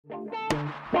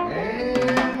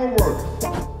And we're working.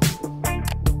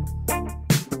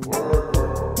 Work,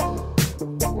 work, work,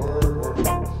 work, work.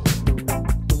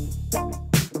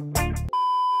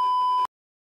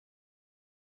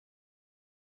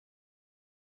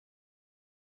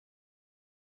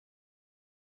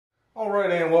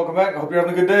 Alright, and welcome back. I hope you're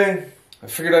having a good day. I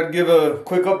figured I'd give a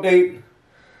quick update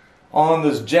on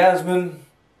this jasmine.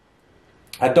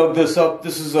 I dug this up.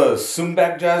 This is a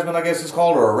Sambac jasmine, I guess it's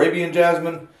called, or Arabian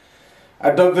jasmine. I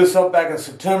dug this up back in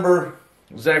September.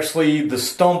 It was actually the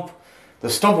stump. The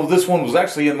stump of this one was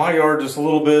actually in my yard just a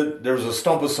little bit. There was a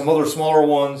stump of some other smaller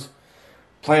ones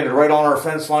planted right on our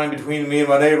fence line between me and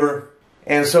my neighbor.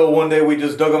 And so one day we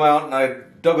just dug them out, and I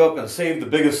dug up and saved the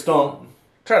biggest stump.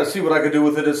 Try to see what I could do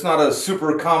with it. It's not a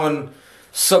super common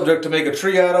subject to make a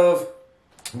tree out of,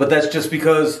 but that's just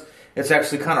because it's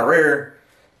actually kind of rare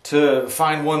to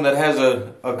find one that has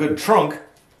a good trunk.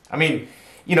 I mean,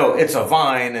 you know, it's a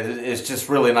vine, and it's just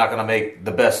really not going to make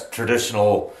the best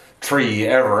traditional tree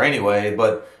ever anyway,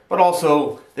 but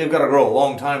also they've got to grow a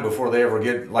long time before they ever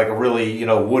get like a really, you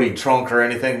know, woody trunk or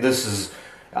anything. This is,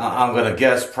 I'm going to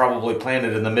guess, probably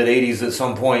planted in the mid-'80s at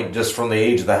some point, just from the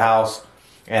age of the house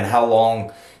and how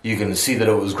long you can see that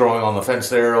it was growing on the fence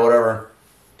there or whatever.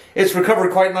 It's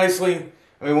recovered quite nicely.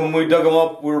 I mean, when we dug them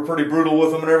up, we were pretty brutal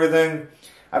with them and everything.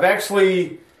 I've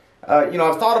actually, you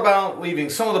know, I've thought about leaving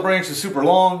some of the branches super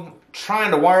long,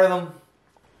 trying to wire them.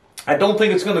 I don't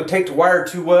think it's going to take to wire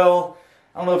too well.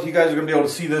 I don't know if you guys are going to be able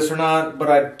to see this or not,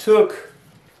 but I took,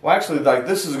 well actually, like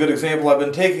this is a good example. I've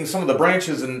been taking some of the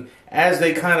branches, and as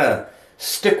they kind of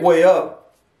stick way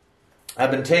up,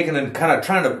 I've been taking and kind of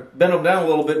trying to bend them down a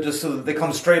little bit just so that they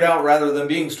come straight out rather than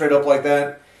being straight up like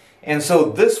that. And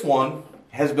so this one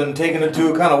has been taking it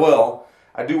to it kind of well.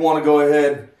 I do want to go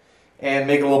ahead and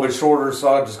make it a little bit shorter, so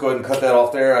I'll just go ahead and cut that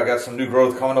off there. I got some new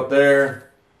growth coming up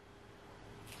there.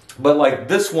 But like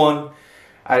this one,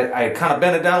 I kind of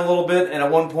bent it down a little bit, and at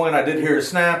one point I did hear it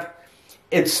snap.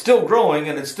 It's still growing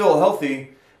and it's still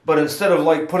healthy, but instead of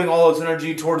like putting all its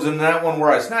energy towards in that one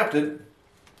where I snapped it,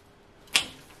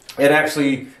 it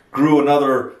actually grew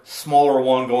another smaller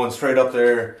one going straight up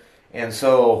there. And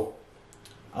so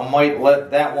I might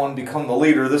let that one become the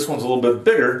leader. This one's a little bit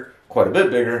bigger, quite a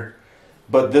bit bigger,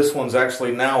 but this one's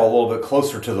actually now a little bit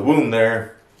closer to the wound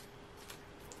there.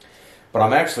 But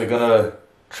I'm actually going to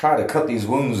try to cut these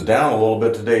wounds down a little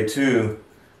bit today too.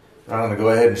 I'm going to go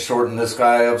ahead and shorten this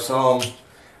guy up some.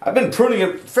 I've been pruning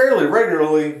it fairly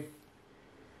regularly.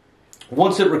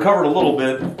 Once it recovered a little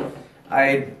bit,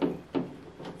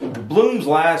 the blooms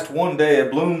last one day.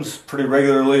 It blooms pretty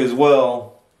regularly as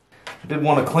well. I did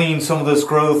want to clean some of this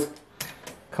growth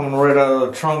coming right out of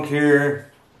the trunk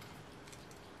here.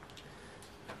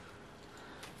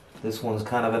 This one's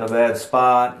kind of in a bad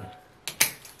spot.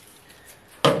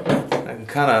 I can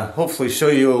kind of hopefully show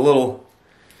you a little.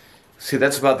 See,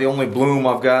 that's about the only bloom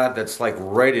I've got that's like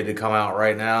ready to come out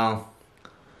right now.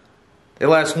 They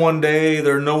last one day.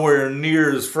 They're nowhere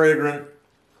near as fragrant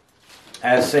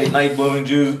as, say, night blooming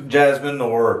jasmine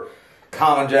or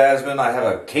common jasmine. I have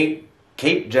a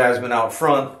Cape jasmine out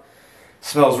front.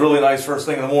 Smells really nice first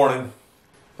thing in the morning.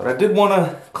 But I did want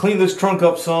to clean this trunk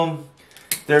up some.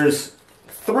 There's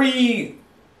 3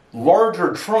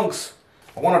 larger trunks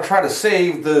I want to try to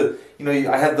save. The, you know,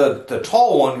 I have the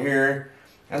tall one here,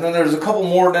 and then there's a couple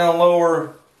more down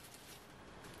lower.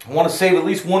 I want to save at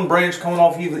least one branch coming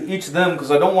off each of them,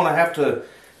 because I don't want to have to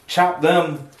chop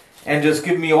them and just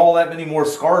give me all that many more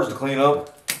scars to clean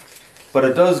up. But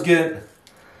it does get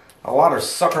a lot of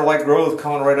sucker-like growth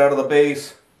coming right out of the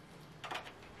base.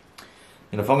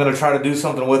 And if I'm going to try to do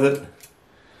something with it,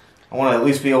 I want to at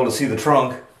least be able to see the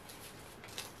trunk.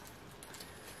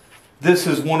 This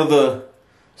is one of the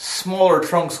smaller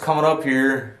trunks coming up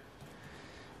here.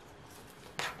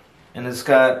 And it's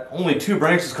got only 2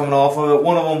 branches coming off of it.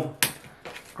 One of them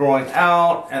growing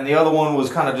out, and the other one was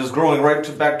kind of just growing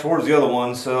right back towards the other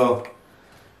one. So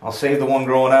I'll save the one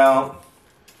growing out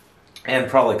and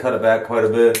probably cut it back quite a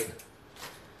bit.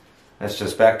 That's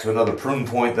just back to another prune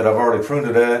point that I've already pruned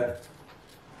it at.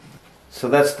 So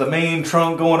that's the main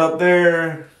trunk going up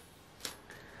there.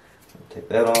 Take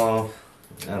that off.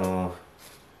 That off.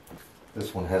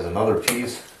 This one has another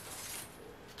piece.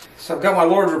 So I've got my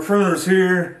larger pruners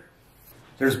here.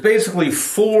 There's basically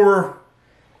 4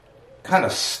 kind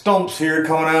of stumps here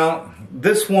coming out.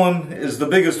 This one is the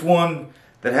biggest one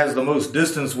that has the most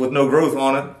distance with no growth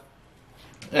on it.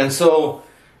 And so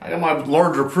I got my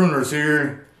larger pruners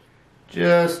here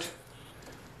just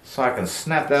so I can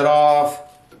snap that off.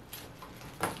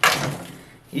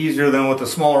 Easier than with the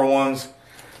smaller ones.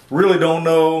 Really don't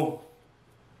know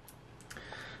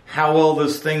how well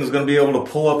this thing's going to be able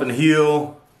to pull up and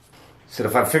heal. Said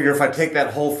if I figure if I take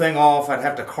that whole thing off, I'd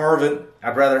have to carve it.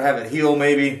 I'd rather have it heal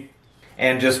maybe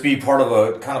and just be part of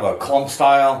a kind of a clump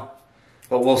style.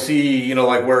 But we'll see, you know,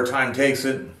 like where time takes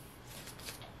it.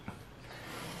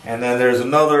 And then there's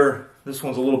another, this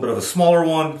one's a little bit of a smaller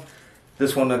one.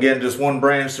 This one, again, just one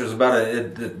branch. There's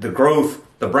about the growth,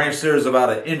 the branch there is about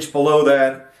 1 inch below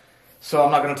that. So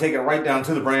I'm not going to take it right down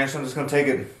to the branch. I'm just going to take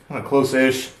it kind of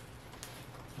close-ish.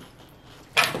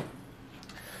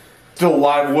 Still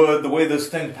live wood. The way this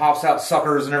thing pops out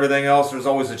suckers and everything else, there's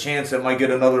always a chance it might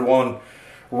get another one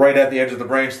right at the edge of the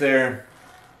branch there.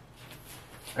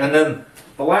 And then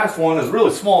the last one is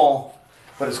really small,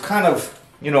 but it's kind of,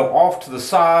 you know, off to the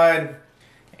side.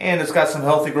 And it's got some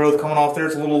healthy growth coming off there.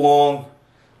 It's a little long.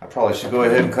 I probably should go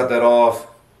ahead and cut that off.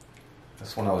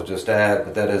 This one I was just at,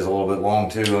 but that is a little bit long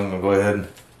too. I'm going to go ahead and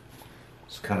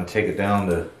just kind of take it down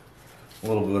to a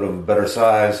little bit of a better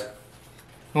size.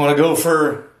 I want to go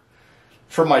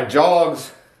for my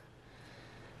jogs.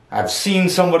 I've seen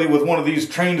somebody with one of these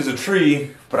trained as a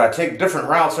tree, but I take different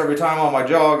routes every time on my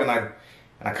jog, and I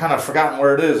kind of forgotten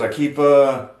where it is. I keep,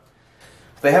 if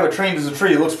they have it trained as a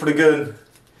tree, it looks pretty good.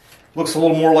 Looks a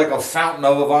little more like a fountain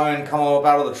of a vine coming up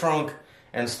out of the trunk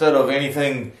instead of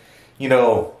anything, you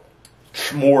know,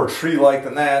 more tree-like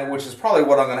than that, which is probably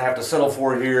what I'm going to have to settle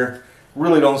for here.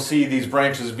 Really don't see these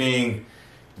branches being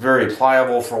very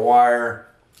pliable for wire.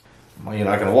 You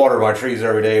know, I can water my trees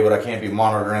every day, but I can't be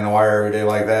monitoring the wire every day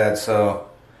like that. So,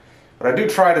 but I do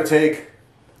try to take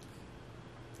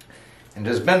and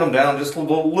just bend them down just a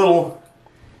little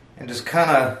and just kind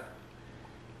of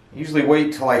usually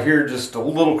wait till I hear just a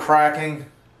little cracking,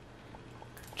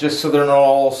 just so they're not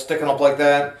all sticking up like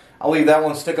that. I'll leave that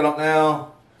one sticking up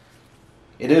now.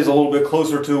 It is a little bit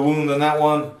closer to a wound than that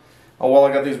one. Oh, well,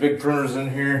 I got these big pruners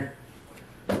in here.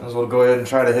 Might as well go ahead and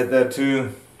try to hit that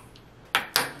too.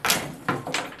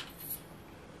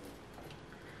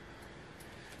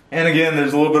 And again,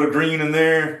 there's a little bit of green in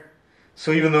there.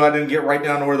 So even though I didn't get right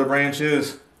down to where the branch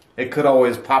is, it could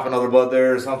always pop another bud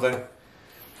there or something.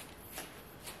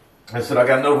 I said I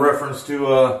got no reference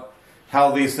to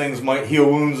how these things might heal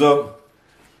wounds up.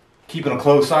 Keeping a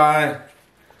close eye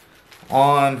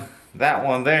on that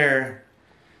one there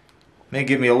may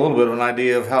give me a little bit of an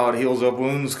idea of how it heals up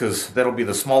wounds, because that'll be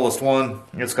the smallest one.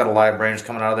 It's got a live branch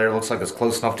coming out of there. It looks like it's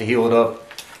close enough to heal it up,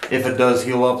 if it does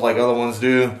heal up like other ones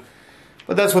do.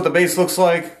 But that's what the base looks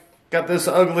like. Got this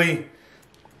ugly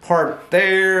part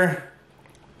there.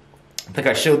 I think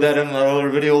I showed that in another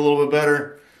video a little bit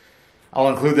better. I'll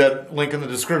include that link in the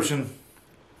description.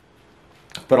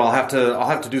 But I'll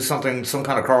have to do something, some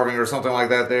kind of carving or something like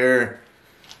that there.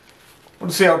 We'll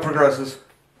see how it progresses.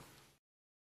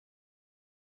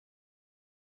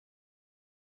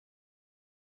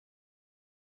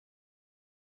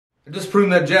 I just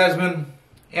pruned that jasmine,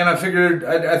 and I figured,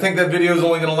 I think that video is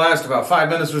only going to last about 5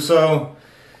 minutes or so.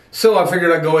 So I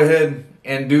figured I'd go ahead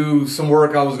and do some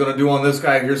work I was going to do on this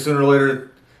guy here sooner or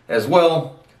later as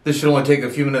well. This should only take a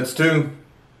few minutes too.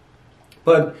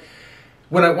 But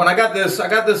when I got this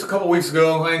a couple weeks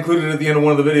ago. I included it at the end of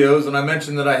one of the videos, and I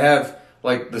mentioned that I have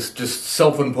like this just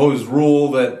self-imposed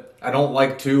rule that I don't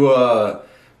like to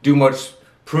do much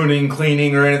pruning,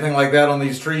 cleaning, or anything like that on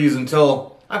these trees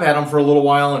until I've had them for a little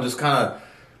while and just kind of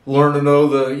learn to know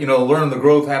learn the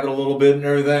growth habit a little bit and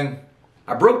everything.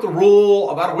 I broke the rule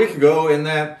about a week ago in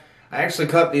that I actually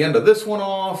cut the end of this one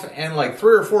off and like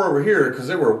 3 or 4 over here because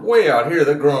they were way out here.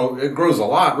 It grows a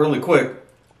lot really quick.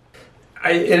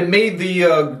 It made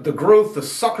the growth, the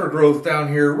sucker growth down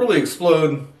here really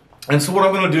explode. And so what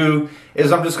I'm going to do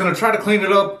is I'm just going to try to clean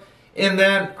it up in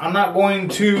that I'm not going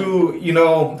to,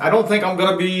 I don't think I'm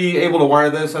going to be able to wire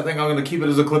this. I think I'm going to keep it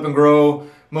as a clip and grow.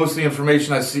 Most of the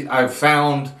information I've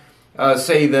found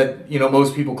say that,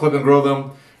 most people clip and grow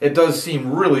them. It does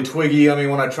seem really twiggy. I mean,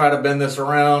 when I try to bend this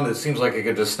around, it seems like it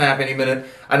could just snap any minute.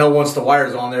 I know once the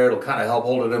wire's on there, it'll kind of help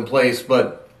hold it in place.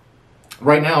 But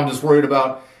right now I'm just worried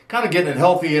about kind of getting it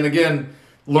healthy. And again,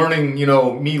 learning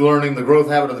the growth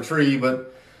habit of the tree.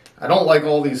 But I don't like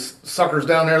all these suckers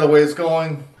down there the way it's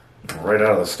going. Right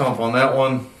out of the stump on that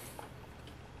one.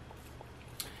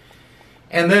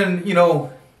 And then,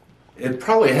 it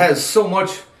probably has so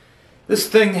much. This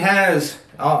thing has,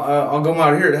 I'll go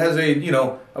out here, it has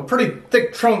a pretty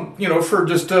thick trunk, for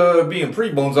just being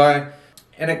pre-bonsai.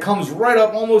 And it comes right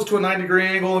up almost to a 90-degree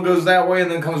angle and goes that way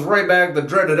and then comes right back, the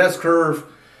dreaded S-curve.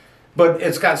 But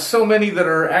it's got so many that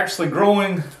are actually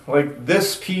growing, like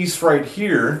this piece right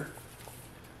here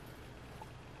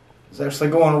is actually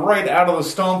going right out of the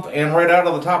stump and right out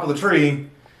of the top of the tree.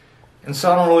 And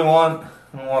so I don't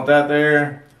want that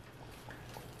there.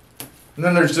 And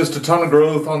then there's just a ton of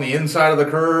growth on the inside of the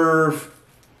curve.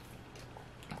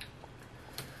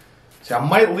 See, I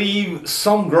might leave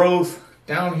some growth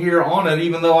down here on it,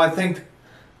 even though I think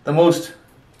the most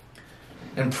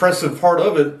impressive part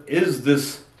of it is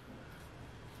this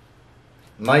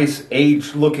nice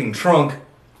aged looking trunk.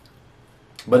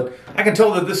 But I can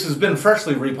tell that this has been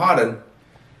freshly repotted.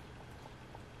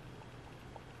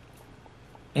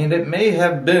 And it may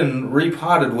have been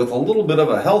repotted with a little bit of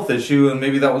a health issue, and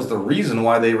maybe that was the reason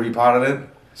why they repotted it.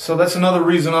 So that's another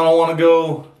reason I don't want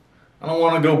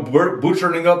to go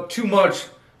butchering up too much,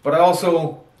 but I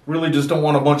also really just don't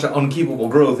want a bunch of unkeepable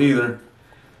growth either.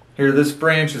 Here, this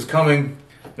branch is coming,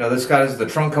 you know, this guy's the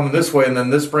trunk coming this way, and then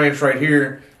this branch right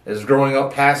here is growing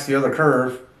up past the other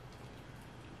curve.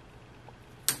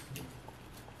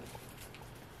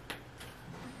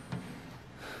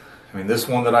 I mean, this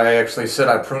one that I actually said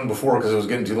I pruned before because it was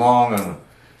getting too long, and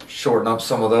shorten up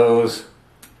some of those.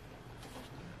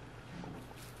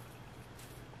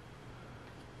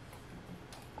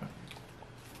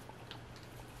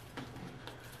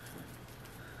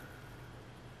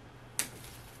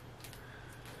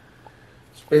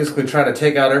 Just basically try to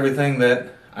take out everything that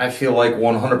I feel like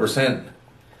 100%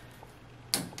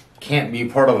 can't be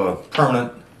part of a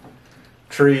permanent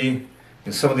tree.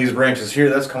 And some of these branches here,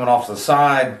 that's coming off to the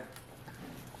side.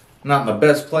 Not in the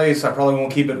best place. I probably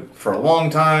won't keep it for a long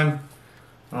time.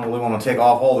 I don't really want to take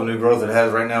off all the new growth it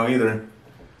has right now either.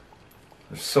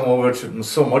 There's so much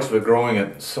of it growing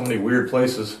at so many weird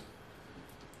places.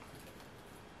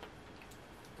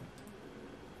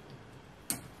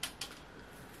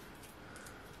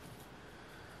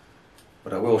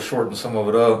 But I will shorten some of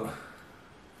it up.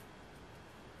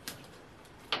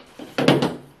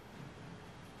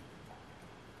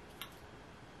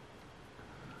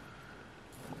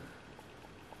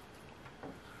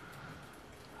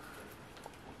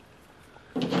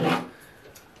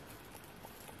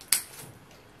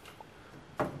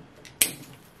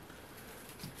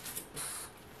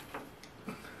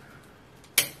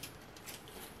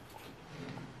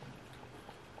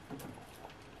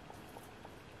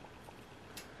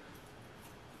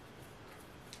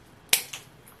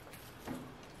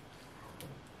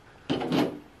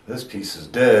 This piece is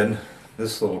dead.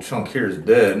 This little chunk here is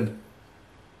dead.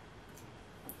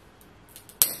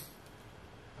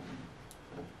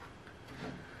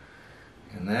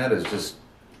 And that is just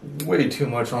way too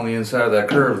much on the inside of that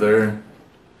curve there.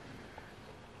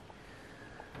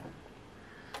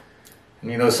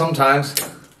 And you know, sometimes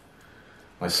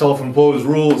my self-imposed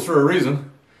rule is for a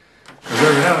reason. Because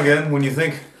every now and again, when you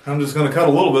think I'm just going to cut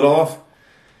a little bit off,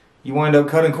 you wind up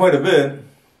cutting quite a bit.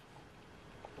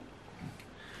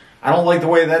 I don't like the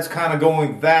way that's kind of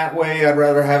going that way. I'd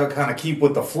rather have it kind of keep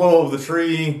with the flow of the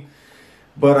tree.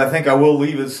 But I think I will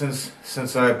leave it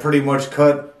since I pretty much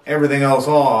cut everything else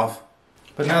off.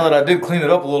 But now that I did clean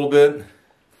it up a little bit,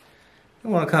 I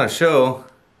want to kind of show.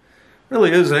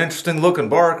 Really is an interesting looking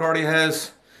bark. Already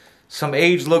has some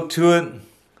age look to it.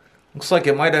 Looks like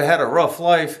it might have had a rough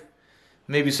life.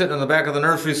 Maybe sitting in the back of the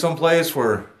nursery someplace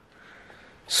where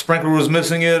sprinkler was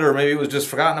missing it, or maybe it was just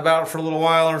forgotten about for a little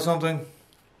while or something.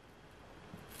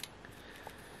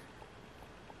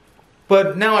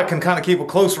 But now I can kind of keep a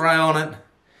closer eye on it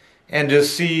and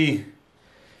just see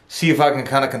if I can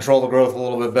kind of control the growth a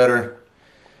little bit better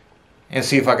and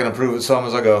see if I can improve it some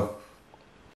as I go.